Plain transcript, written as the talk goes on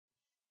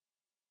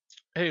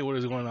Hey, what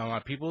is going on, my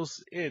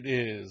peoples? It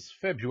is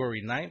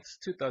February 9th,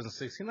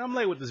 2016. I'm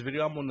late with this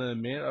video. I'm going to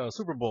admit,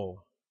 Super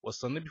Bowl was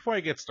Sunday. Before I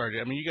get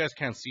started, I mean, you guys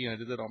can't see, and I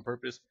did that on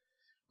purpose.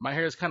 My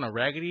hair is kind of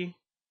raggedy.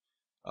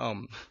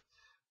 Um,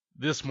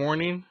 this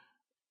morning,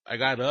 I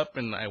got up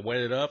and I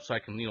wet it up so I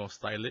can,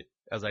 style it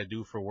as I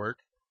do for work.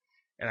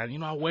 And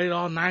I wet it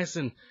all nice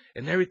and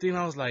everything.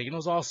 I was like, it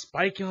was all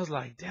spiky. I was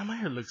like, damn, my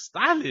hair looks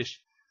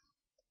stylish.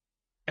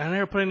 And I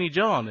never put any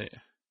gel on it.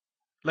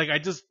 Like, I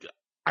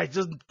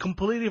just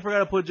completely forgot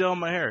to put gel on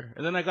my hair.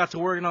 And then I got to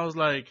work and I was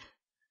like,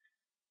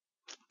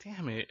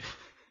 damn it.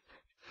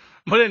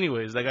 But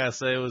anyways, like I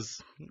said,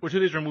 we're 2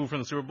 days removed from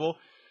the Super Bowl.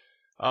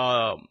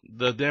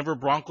 The Denver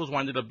Broncos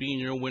ended up being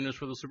your winners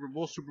for the Super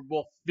Bowl. Super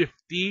Bowl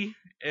 50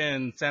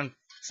 in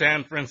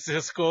San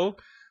Francisco,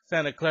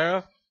 Santa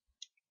Clara.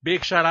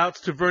 Big shout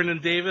outs to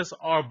Vernon Davis,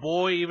 our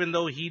boy, even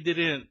though he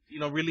didn't,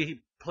 really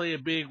play a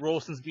big role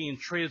since being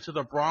traded to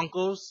the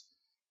Broncos.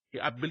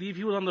 I believe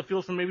he was on the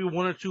field for maybe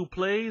one or two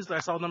plays.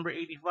 I saw number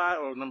 85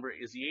 or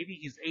is he 80?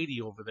 He's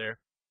 80 over there.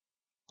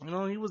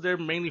 He was there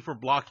mainly for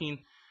blocking.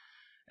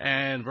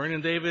 And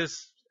Vernon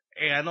Davis,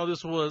 hey, I know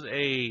this was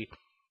a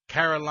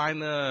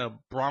Carolina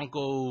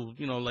Bronco,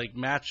 like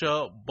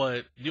matchup,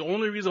 but the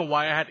only reason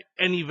why I had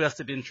any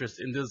vested interest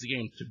in this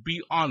game, to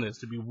be honest,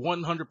 to be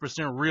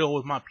 100% real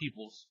with my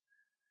peoples,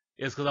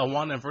 is because I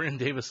wanted Vernon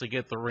Davis to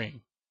get the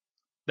ring.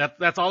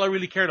 That's all I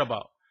really cared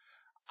about.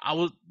 I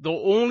was the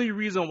only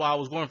reason why I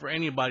was going for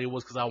anybody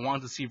was because I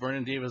wanted to see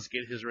Vernon Davis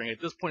get his ring.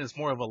 At this point, it's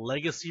more of a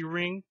legacy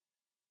ring,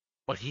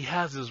 but he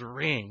has his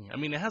ring. I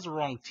mean, it has the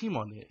wrong team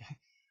on it,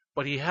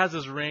 but he has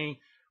his ring.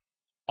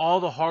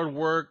 All the hard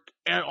work,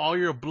 and all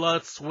your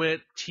blood, sweat,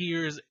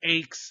 tears,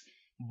 aches,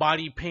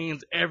 body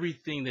pains,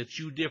 everything that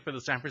you did for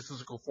the San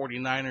Francisco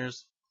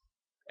 49ers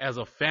as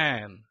a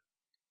fan,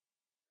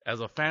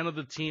 of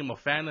the team, a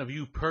fan of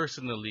you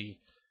personally,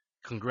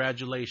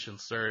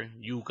 congratulations, sir.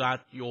 You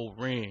got your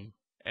ring,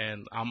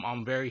 and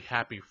I'm very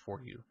happy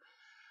for you.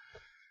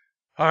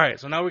 All right,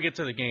 so now we get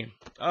to the game.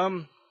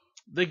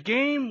 The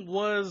game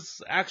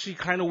was actually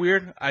kind of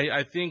weird.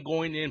 I think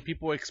going in,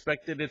 people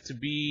expected it to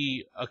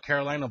be a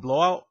Carolina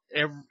blowout.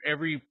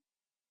 Every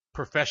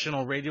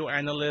professional radio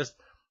analyst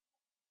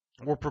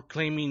were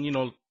proclaiming,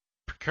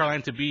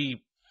 Carolina to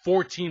be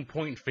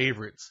 14-point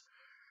favorites.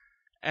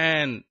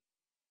 And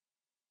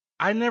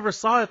I never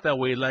saw it that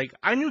way. Like,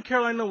 I knew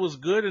Carolina was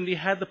good and they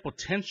had the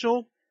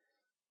potential,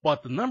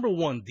 but the number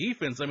one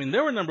defense, I mean, they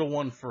were number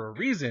one for a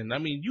reason. I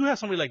mean, you have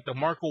somebody like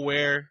DeMarco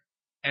Ware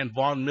and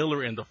Von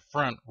Miller in the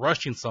front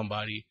rushing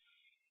somebody.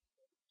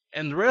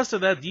 And the rest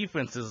of that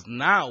defense is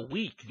not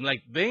weak.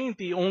 Like, they ain't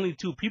the only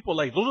two people.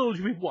 Like, those are the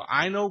two people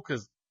I know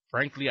because,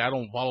 frankly, I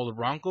don't follow the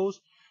Broncos.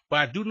 But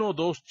I do know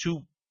those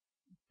two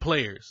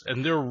players,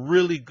 and they're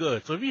really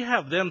good. So if you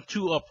have them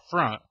two up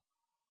front,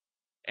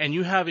 and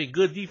you have a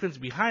good defense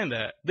behind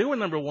that, they were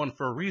number one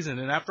for a reason.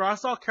 And after I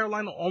saw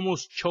Carolina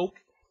almost choke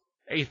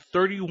a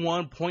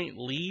 31-point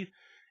lead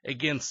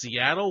against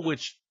Seattle,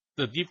 which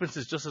the defense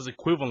is just as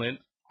equivalent,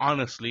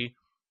 honestly,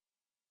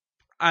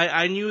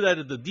 I knew that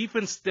if the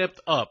defense stepped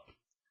up,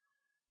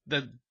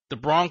 that the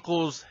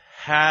Broncos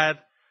had,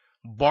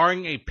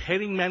 barring a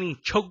Peyton Manning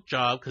choke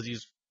job, because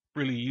he's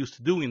really used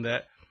to doing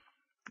that,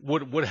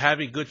 would have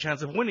a good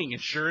chance of winning.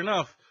 And sure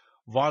enough,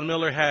 Von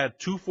Miller had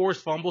 2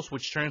 forced fumbles,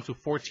 which turned to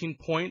 14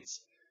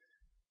 points.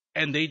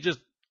 And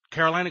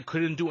Carolina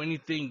couldn't do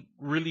anything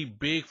really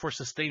big for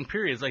sustained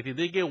periods. Like, they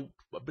did get,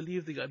 I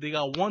believe they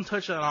got 1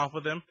 touchdown off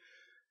of them.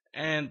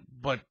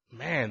 But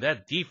man,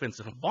 that defense,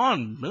 and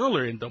Von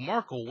Miller and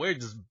DeMarco Ware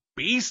just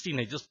basting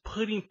it, just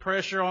putting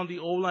pressure on the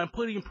O-line,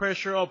 putting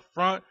pressure up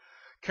front.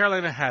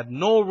 Carolina had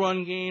no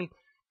run game.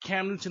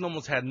 Cam Newton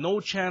almost had no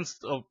chance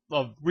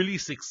of really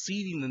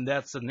succeeding in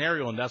that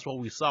scenario, and that's what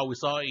we saw. We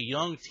saw a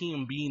young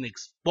team being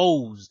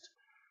exposed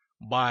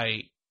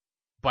by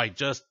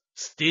just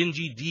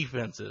stingy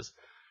defenses.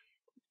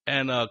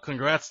 And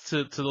congrats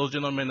to those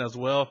gentlemen as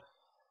well.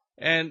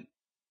 And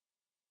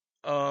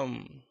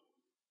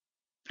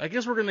I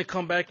guess we're gonna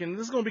come back, and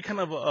this is gonna be kind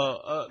of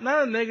a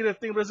not a negative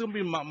thing, but it's gonna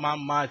be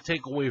my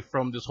takeaway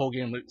from this whole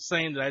game, like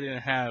saying that I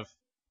didn't have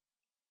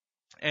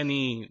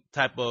any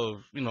type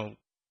of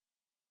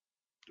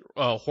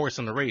horse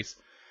in the race.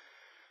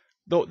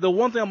 The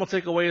one thing I'm gonna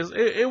take away is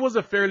it was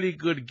a fairly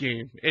good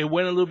game. It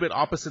went a little bit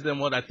opposite than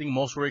what I think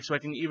most were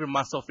expecting, even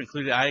myself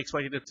included. I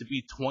expected it to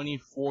be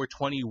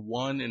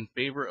 24-21 in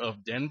favor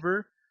of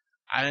Denver.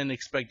 I didn't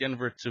expect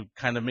Denver to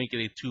kind of make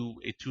it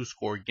a two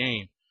score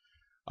game.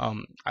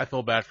 I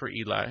feel bad for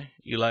Eli.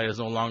 Eli is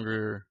no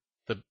longer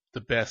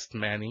the best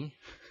Manning.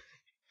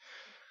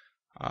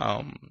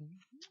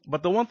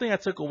 But the one thing I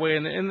took away,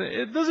 and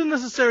it doesn't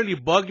necessarily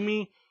bug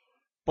me,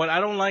 but I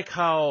don't like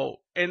how,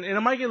 and it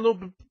might get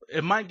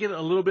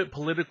a little bit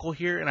political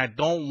here, and I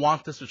don't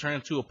want this to turn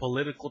into a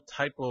political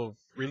type of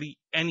really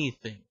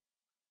anything.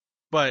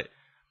 But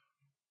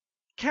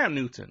Cam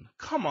Newton,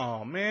 come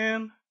on,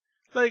 man.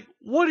 Like,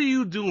 what are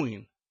you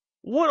doing?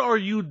 What are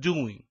you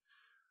doing?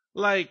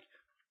 Like,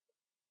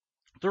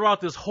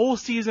 throughout this whole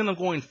season of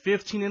going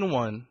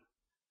 15-1,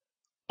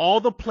 all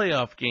the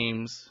playoff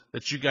games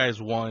that you guys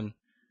won,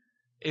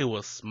 it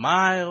was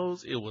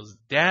smiles, it was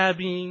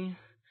dabbing,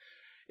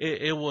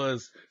 it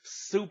was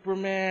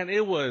Superman,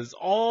 it was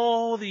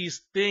all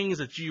these things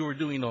that you were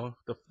doing.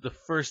 The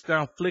first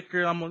down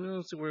flicker.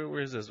 Let's see,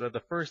 where is this?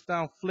 The first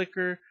down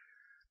flicker.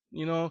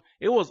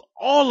 It was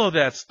all of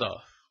that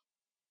stuff.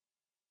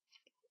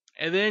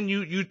 And then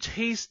you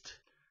taste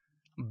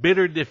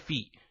bitter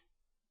defeat.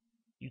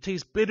 You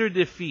taste bitter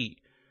defeat.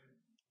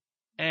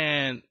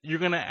 And you're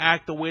going to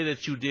act the way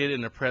that you did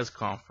in the press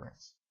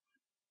conference.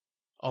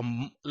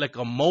 Like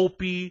a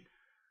mopey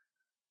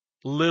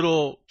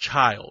little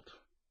child.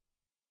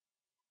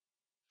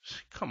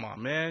 Come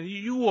on, man.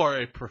 You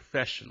are a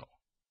professional.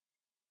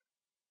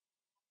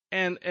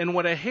 And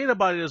what I hate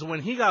about it is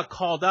when he got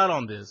called out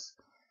on this,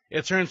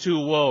 it turned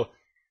to, well,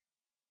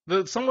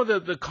 some of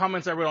the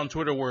comments I read on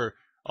Twitter were,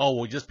 oh,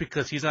 well, just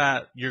because he's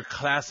not your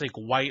classic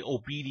white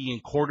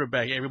obedient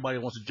quarterback, everybody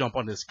wants to jump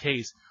on this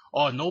case.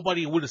 Oh,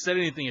 nobody would have said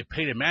anything if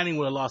Peyton Manning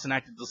would have lost and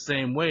acted the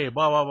same way.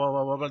 Blah, blah,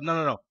 blah, blah, blah.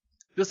 No.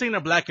 This ain't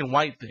a black and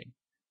white thing.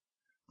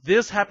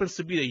 This happens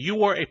to be that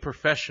you are a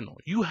professional.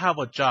 You have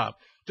a job.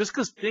 Just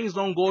because things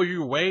don't go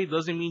your way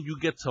doesn't mean you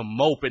get to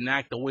mope and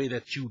act the way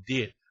that you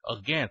did.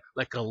 Again,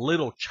 like a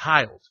little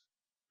child.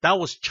 That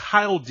was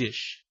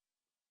childish.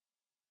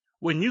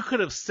 When you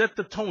could have set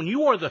the tone,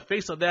 you are the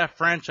face of that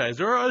franchise.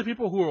 There are other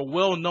people who are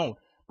well known,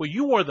 but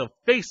you are the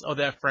face of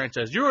that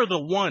franchise. You are the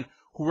one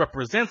who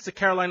represents the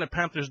Carolina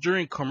Panthers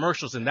during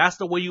commercials, and that's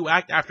the way you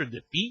act after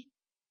defeat?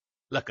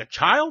 Like a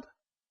child?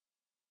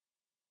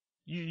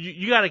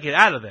 You got to get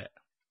out of that.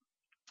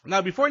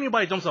 Now, before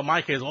anybody jumps on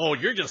my case, oh,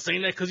 you're just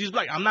saying that because he's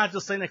black. I'm not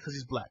just saying that because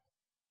he's black.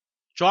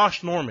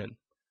 Josh Norman,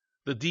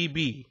 the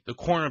DB, the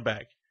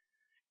cornerback,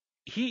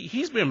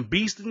 he's been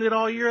beasting it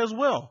all year as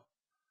well.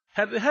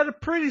 Had a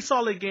pretty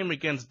solid game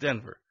against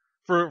Denver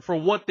for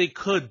what they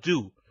could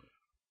do.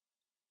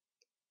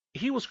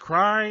 He was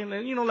crying,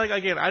 and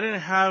again, I didn't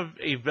have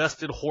a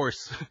vested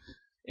horse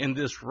in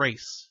this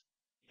race.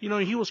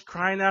 He was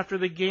crying after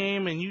the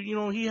game, and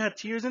he had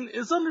tears, and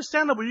it's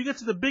understandable. You get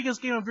to the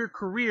biggest game of your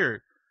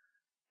career,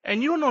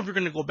 and you don't know if you're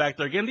going to go back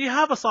there again. They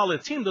have a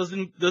solid team.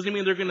 Doesn't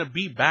mean they're going to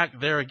be back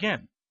there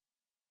again.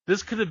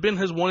 This could have been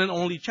his one and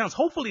only chance.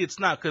 Hopefully it's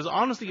not, because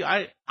honestly,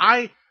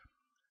 I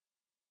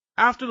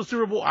after the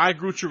Super Bowl, I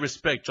grew to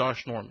respect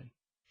Josh Norman.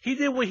 He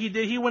did what he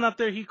did. He went out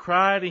there, he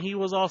cried, and he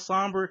was all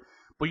somber.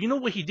 But you know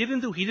what he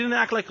didn't do? He didn't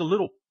act like a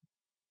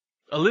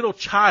little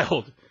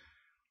child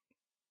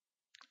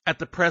at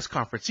the press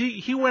conference.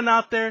 He went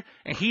out there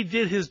and he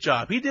did his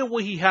job. He did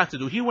what he had to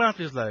do. He went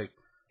out there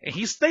and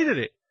he stated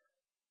it.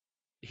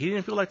 He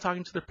didn't feel like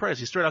talking to the press.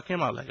 He straight out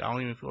came out like, I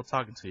don't even feel like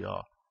talking to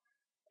y'all.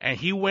 And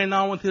he went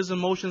on with his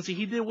emotions.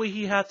 He did what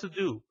he had to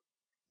do.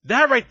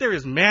 That right there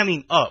is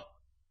manning up.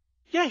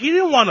 Yeah, he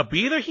didn't want to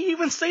be there. He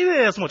even stated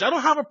it as much. I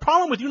don't have a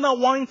problem with you not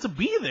wanting to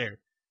be there.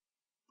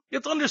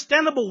 It's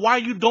understandable why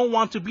you don't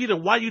want to be there,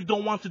 why you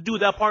don't want to do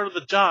that part of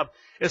the job,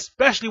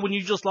 especially when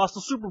you just lost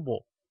the Super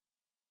Bowl.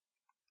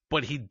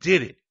 But he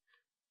did it.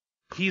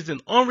 He's an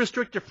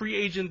unrestricted free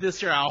agent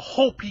this year. I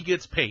hope he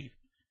gets paid.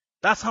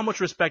 That's how much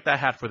respect I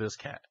had for this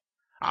cat.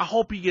 I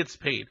hope he gets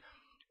paid.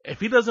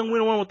 If he doesn't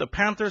win one with the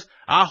Panthers,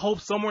 I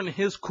hope somewhere in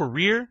his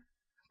career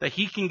that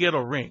he can get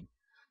a ring.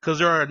 Because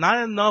there are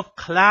not enough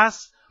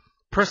class,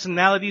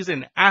 personalities,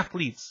 and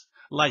athletes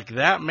like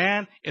that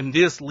man in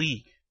this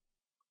league.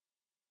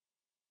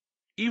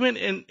 Even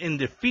in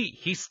defeat,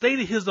 he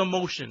stated his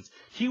emotions.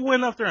 He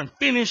went up there and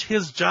finished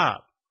his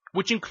job,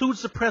 which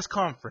includes the press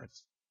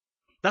conference.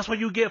 That's why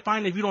you get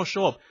fined if you don't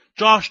show up.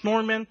 Josh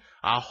Norman,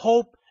 I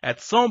hope at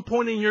some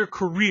point in your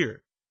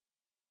career,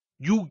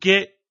 you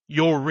get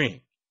your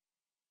ring.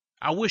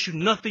 I wish you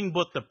nothing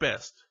but the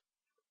best.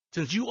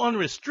 Since you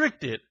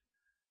unrestricted,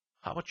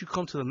 how about you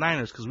come to the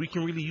Niners? Because we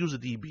can really use a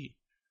DB.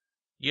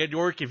 Yeah,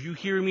 York, if you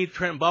hear me,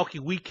 Trent Baalke,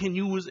 we can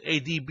use a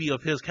DB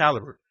of his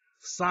caliber.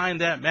 Sign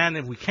that man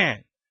if we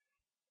can.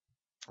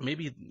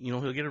 Maybe,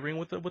 he'll get a ring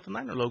with the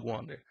Niner logo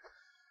on there.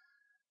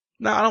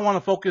 Now, I don't want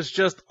to focus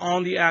just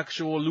on the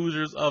actual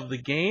losers of the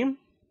game.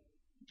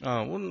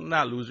 Well,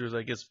 not losers,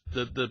 I guess,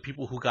 the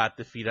people who got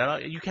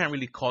defeated. You can't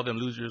really call them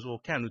losers. Well,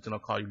 Cam Newton will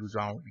call you loser.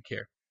 I don't really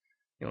care.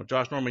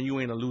 Josh Norman, you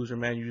ain't a loser,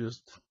 man. You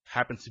just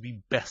happen to be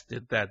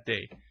bested that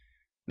day.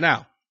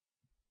 Now,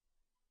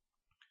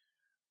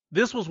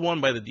 this was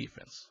won by the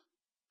defense.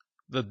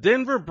 The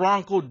Denver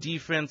Bronco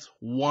defense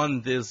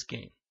won this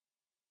game.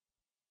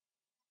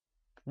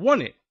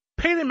 Won it.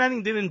 Peyton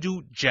Manning didn't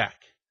do jack.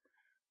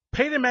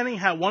 Peyton Manning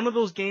had one of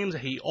those games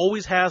that he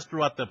always has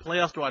throughout the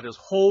playoffs, throughout his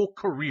whole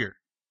career.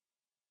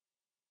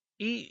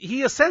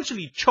 He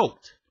essentially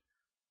choked.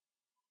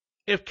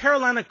 If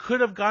Carolina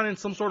could have gotten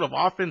some sort of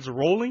offense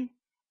rolling,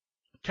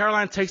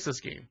 Carolina takes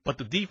this game. But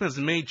the defense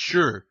made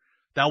sure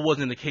that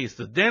wasn't the case.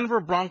 The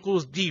Denver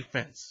Broncos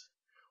defense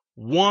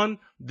won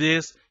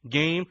this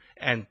game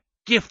and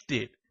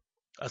gifted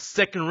a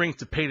second ring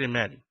to Peyton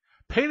Manning.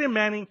 Peyton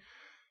Manning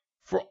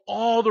For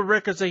all the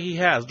records that he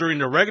has during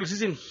the regular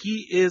season,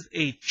 he is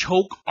a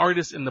choke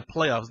artist in the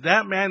playoffs.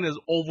 That man is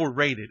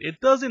overrated. It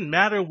doesn't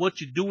matter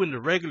what you do in the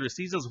regular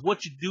seasons,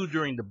 what you do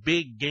during the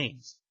big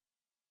games.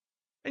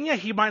 And yeah,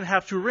 he might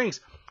have 2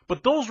 rings,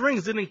 but those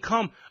rings didn't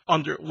come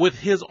with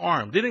his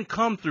arm. Didn't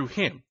come through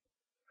him.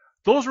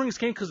 Those rings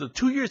came because the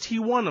 2 years he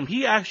won them,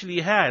 he actually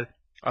had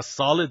a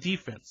solid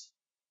defense.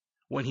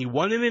 When he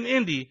won it in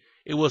Indy,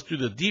 it was through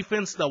the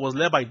defense that was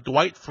led by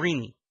Dwight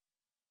Freeney.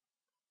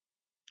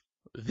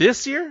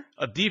 This year,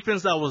 a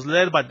defense that was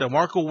led by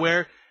DeMarco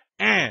Ware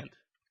and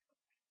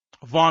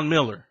Von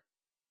Miller.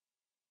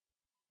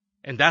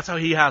 And that's how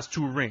he has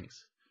 2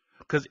 rings.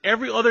 Because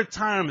every other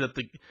time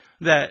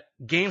that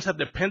games have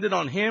depended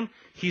on him,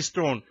 he's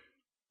thrown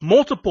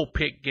multiple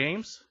pick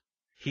games.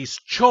 He's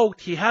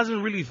choked. He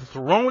hasn't really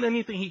thrown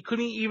anything. He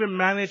couldn't even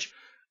manage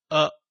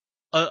an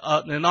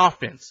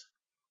offense.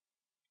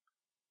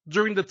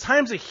 During the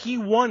times that he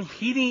won,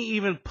 he didn't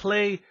even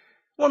play.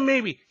 Well,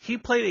 maybe he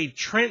played a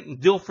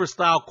Trent Dilfer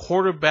style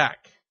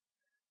quarterback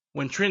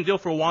when Trent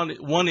Dilfer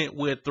won it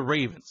with the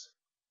Ravens.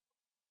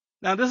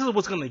 Now, this is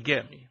what's going to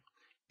get me.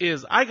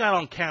 Is I got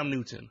on Cam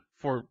Newton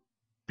for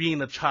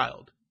being a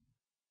child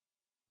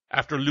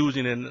after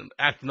losing and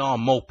acting all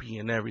mopey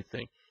and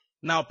everything.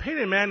 Now,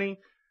 Peyton Manning,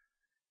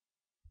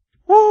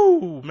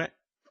 woo, man,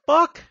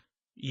 fuck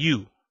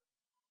you.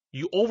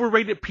 You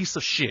overrated piece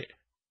of shit.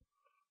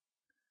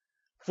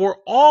 For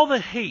all the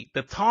hate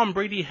that Tom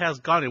Brady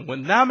has gotten,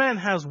 when that man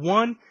has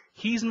won,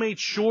 he's made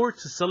sure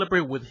to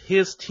celebrate with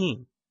his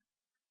team.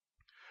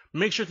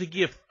 Make sure to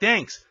give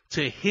thanks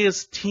to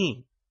his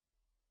team.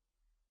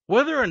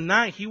 Whether or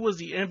not he was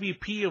the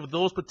MVP of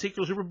those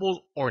particular Super Bowls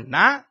or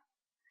not,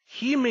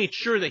 he made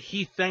sure that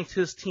he thanked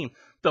his team.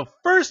 The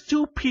first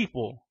 2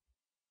 people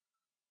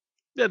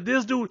that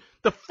this dude,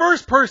 the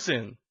first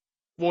person,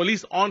 well, at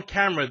least on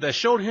camera, that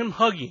showed him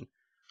hugging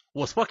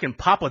was fucking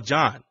Papa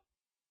John.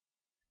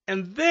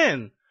 And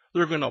then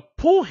they're going to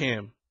pull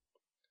him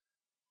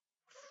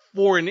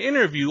for an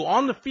interview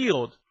on the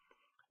field.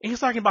 And he's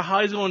talking about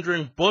how he's going to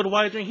drink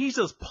Budweiser. And he's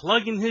just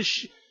plugging his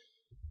shit.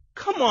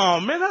 Come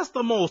on, man. That's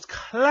the most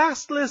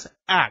classless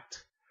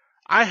act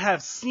I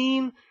have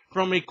seen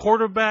from a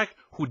quarterback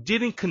who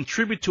didn't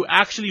contribute to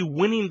actually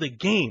winning the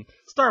game.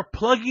 Start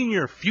plugging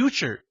your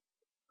future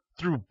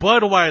through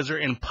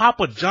Budweiser and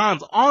Papa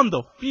John's on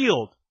the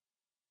field.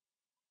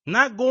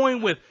 Not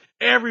going with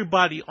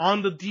everybody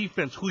on the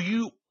defense who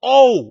you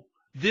owe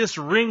this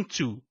ring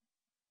to.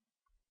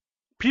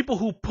 People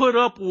who put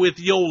up with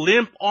your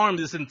limp arm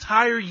this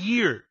entire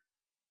year.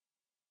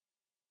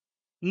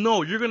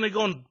 No, you're going to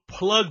go and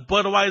plug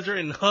Budweiser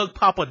and hug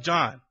Papa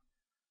John.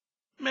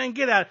 Man,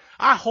 get out.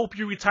 I hope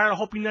you retire. I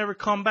hope you never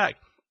come back.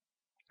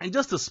 And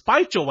just to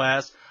spite your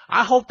ass,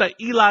 I hope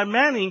that Eli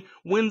Manning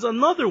wins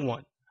another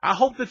one. I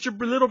hope that your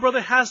little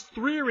brother has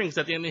 3 rings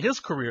at the end of his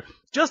career.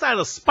 Just out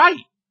of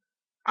spite.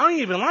 I don't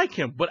even like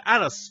him, but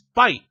out of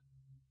spite,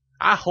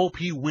 I hope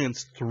he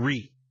wins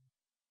 3.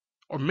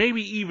 Or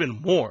maybe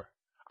even more.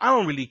 I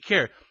don't really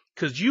care.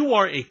 Because you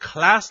are a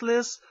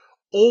classless,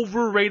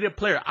 overrated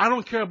player. I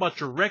don't care about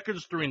your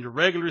records during the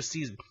regular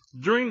season.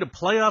 During the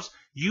playoffs,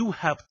 you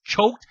have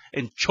choked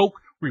and choked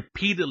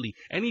repeatedly.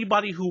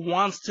 Anybody who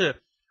wants to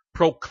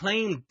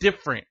proclaim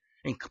different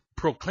and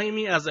proclaim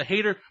me as a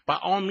hater, by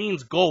all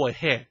means, go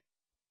ahead.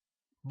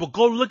 But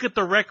go look at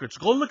the records.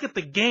 Go look at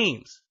the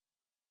games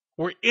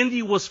where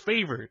Indy was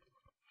favored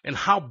and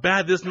how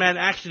bad this man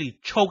actually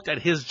choked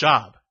at his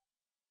job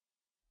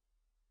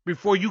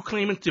before you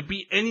claim him to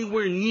be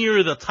anywhere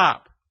near the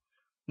top.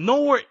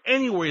 Nowhere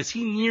anywhere is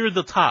he near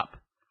the top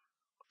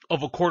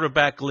of a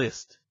quarterback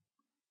list.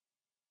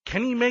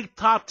 Can he make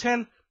top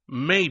 10?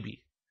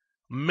 Maybe.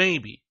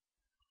 Maybe.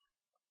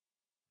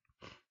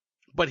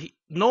 But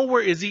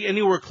nowhere is he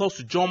anywhere close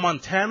to Joe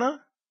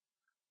Montana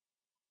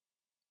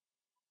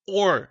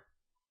or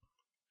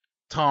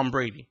Tom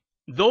Brady.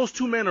 Those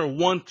 2 men are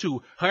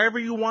 1-2. However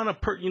you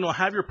want to,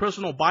 have your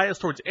personal bias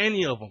towards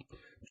any of them.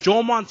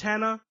 Joe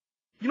Montana.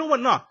 You know what?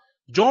 No.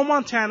 Joe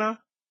Montana.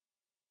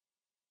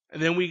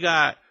 And then we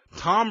got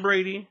Tom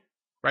Brady.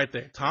 Right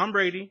there. Tom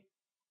Brady.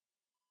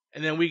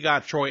 And then we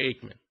got Troy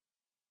Aikman.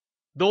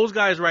 Those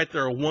guys right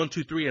there are 1,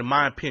 2, 3 in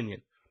my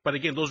opinion. But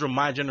again, those are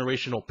my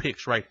generational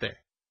picks right there.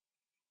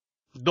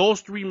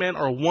 Those 3 men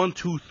are 1,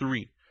 2,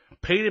 3.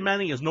 Peyton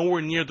Manning is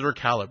nowhere near their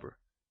caliber.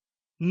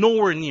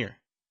 Nowhere near.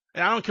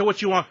 And I don't care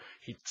what you want.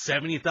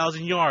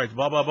 70,000 yards,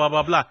 blah, blah, blah,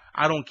 blah, blah.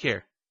 I don't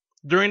care.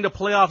 During the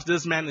playoffs,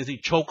 this man is a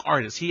choke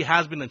artist. He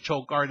has been a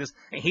choke artist,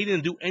 and he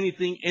didn't do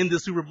anything in the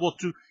Super Bowl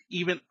to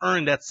even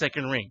earn that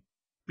 2nd ring,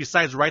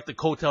 besides ride the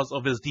coattails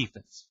of his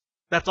defense.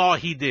 That's all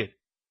he did.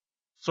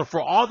 So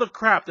for all the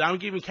crap that I'm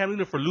giving Cam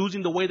Newton for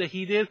losing the way that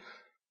he did,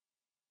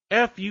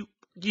 F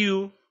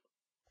you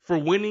for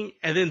winning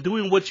and then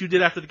doing what you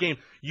did after the game.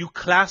 You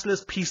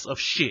classless piece of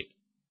shit.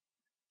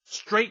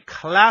 Straight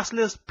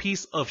classless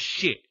piece of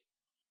shit.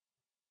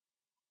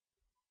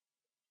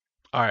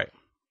 Alright.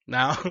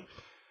 Now,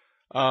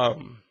 now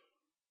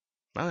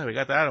that we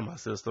got that out of my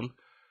system,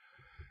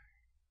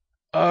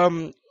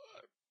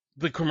 the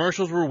the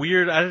commercials were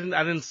weird. I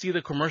didn't see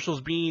the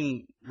commercials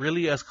being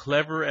really as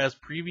clever as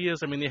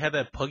previous. I mean, they had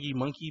that puggy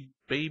monkey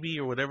baby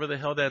or whatever the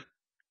hell that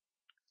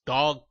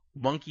dog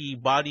monkey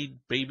bodied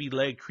baby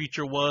leg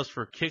creature was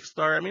for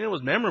Kickstarter. I mean, it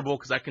was memorable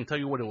because I can tell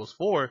you what it was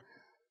for.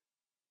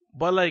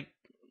 But like,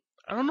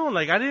 I don't know.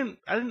 Like,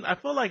 I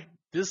feel like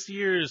this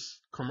year's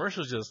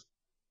commercials just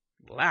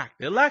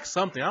lacked. It lacked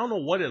something. I don't know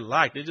what it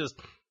lacked. It just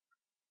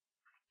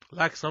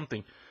lacked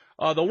something.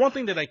 The one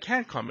thing that I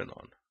can comment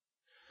on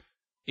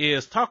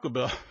is Taco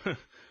Bell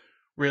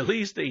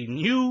released a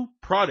new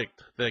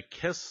product,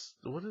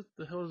 what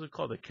the hell is it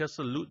called?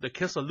 The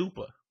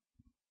Quesalupa.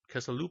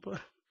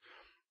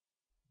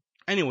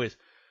 Anyways,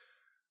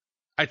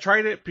 I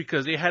tried it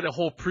because they had a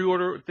whole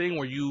pre-order thing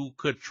where you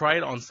could try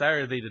it on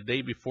Saturday, the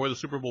day before the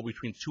Super Bowl,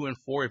 between 2 and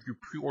 4, if you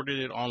pre-ordered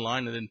it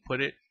online and then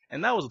put it.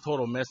 And that was a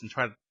total mess and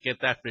tried to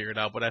get that figured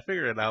out. But I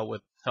figured it out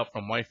with help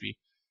from Wifey.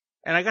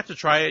 And I got to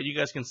try it. You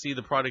guys can see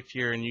the product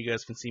here, and you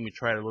guys can see me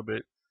try it a little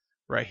bit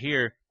right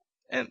here.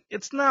 And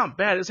it's not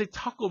bad. It's a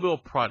Taco Bell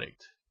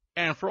product.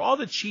 And for all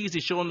the cheese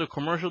they show in the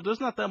commercial, there's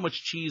not that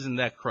much cheese in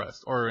that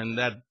crust or in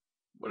that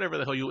whatever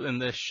the hell in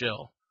this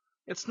shell.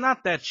 It's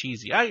not that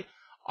cheesy.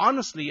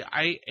 Honestly,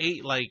 I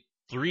ate like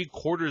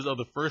 3/4 of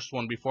the first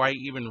one before I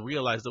even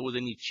realized there was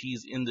any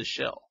cheese in the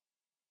shell.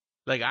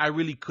 Like, I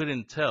really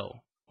couldn't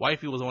tell.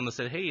 Wifey was the one that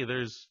said, "Hey,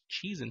 there's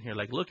cheese in here.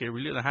 Like, look, I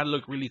had to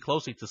look really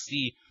closely to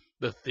see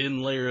the thin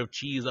layer of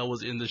cheese that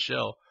was in the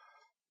shell."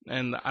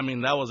 And I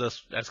mean, that was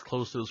as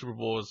close to the Super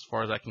Bowl as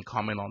far as I can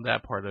comment on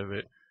that part of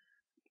it.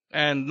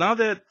 And now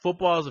that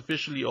football is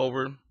officially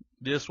over,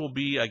 this will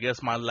be, I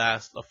guess, my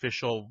last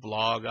official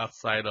vlog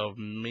outside of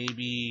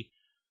maybe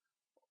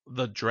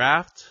the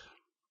draft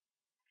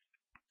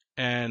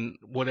and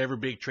whatever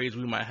big trades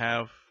we might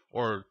have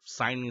or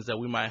signings that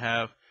we might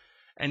have.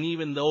 And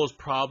even those,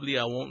 probably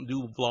I won't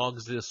do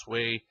vlogs this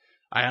way.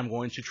 I am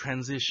going to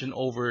transition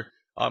over,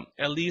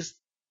 at least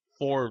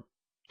for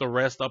the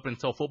rest up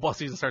until football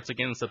season starts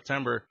again in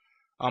September,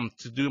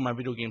 to do my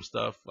video game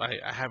stuff.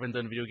 I haven't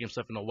done video game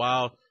stuff in a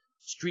while.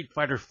 Street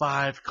Fighter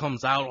 5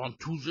 comes out on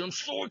Tuesday. I'm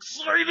so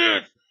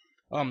excited.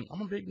 I'm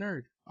a big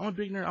nerd. I'm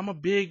a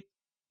big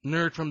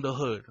nerd from the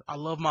hood. I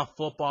love my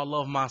football. I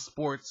love my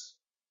sports.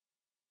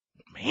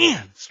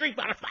 Man, Street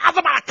Fighter 5 is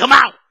about to come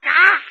out.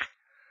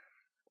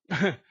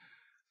 Ah!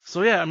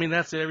 So yeah, I mean,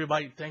 that's it,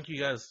 everybody. Thank you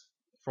guys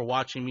for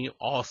watching me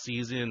all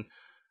season.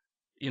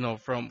 You know,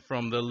 from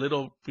the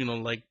little,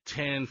 like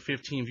 10,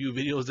 15 view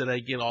videos that I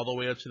get all the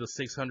way up to the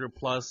 600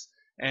 plus,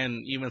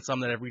 and even some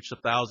that have reached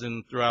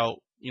 1,000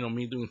 throughout,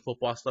 me doing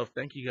football stuff.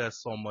 Thank you guys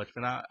so much,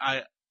 man.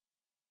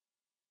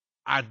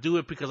 I do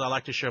it because I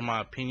like to share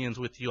my opinions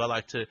with you. I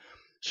like to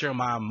share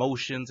my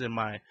emotions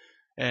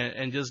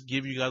and just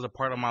give you guys a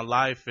part of my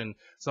life and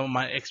some of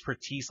my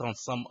expertise on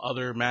some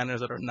other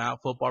manners that are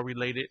not football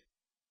related.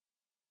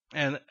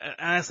 And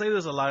I say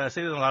this a lot. I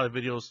say this in a lot of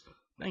videos.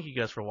 Thank you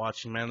guys for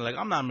watching, man. Like,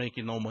 I'm not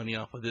making no money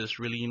off of this,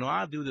 really.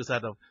 I do this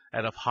out of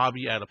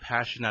hobby, out of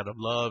passion, out of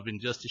love,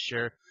 and just to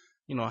share,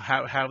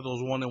 have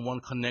those one-on-one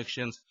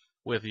connections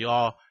with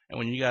y'all. And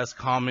when you guys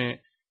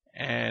comment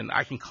and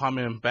I can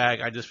comment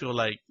back, I just feel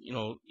like,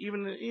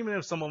 even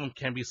if some of them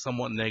can be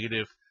somewhat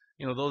negative,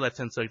 those I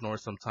tend to ignore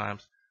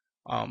sometimes.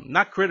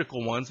 Not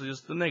critical ones,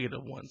 just the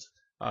negative ones.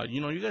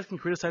 You guys can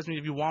criticize me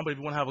if you want, but if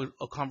you want to have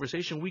a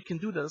conversation, we can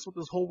do that. That's what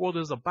this whole world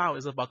is about.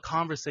 It's about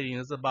conversating.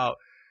 It's about,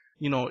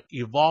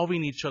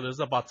 evolving each other. It's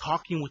about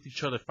talking with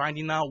each other,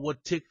 finding out what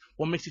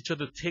makes each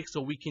other tick, so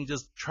we can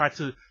just try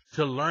to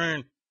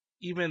learn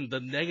even the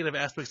negative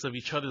aspects of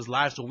each other's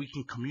lives, so we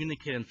can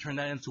communicate and turn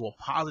that into a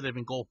positive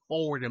and go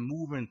forward and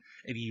move and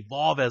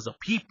evolve as a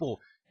people.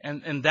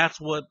 And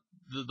that's what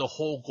the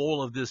whole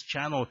goal of this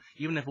channel,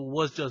 even if it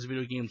was just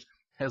video games,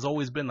 has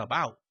always been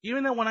about.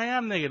 Even when I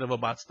am negative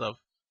about stuff,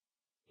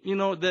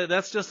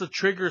 that's just a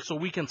trigger so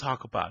we can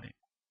talk about it.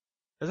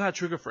 It's not a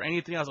trigger for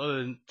anything else other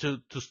than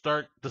to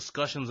start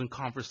discussions and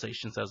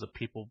conversations as a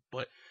people.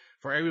 But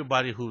for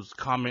everybody who's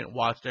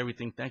watched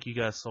everything, thank you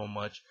guys so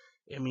much.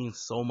 It means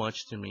so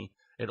much to me.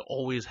 It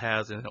always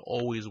has and it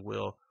always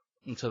will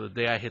until the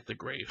day I hit the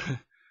grave.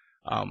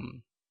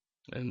 And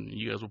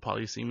you guys will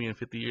probably see me in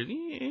 50 years.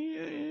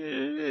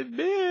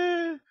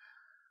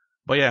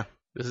 But yeah,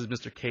 this is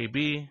Mr.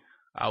 KB.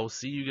 I will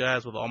see you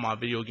guys with all my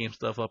video game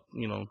stuff up,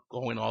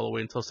 going all the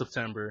way until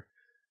September.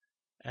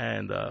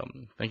 And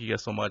thank you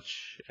guys so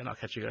much, and I'll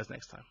catch you guys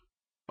next time.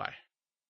 Bye.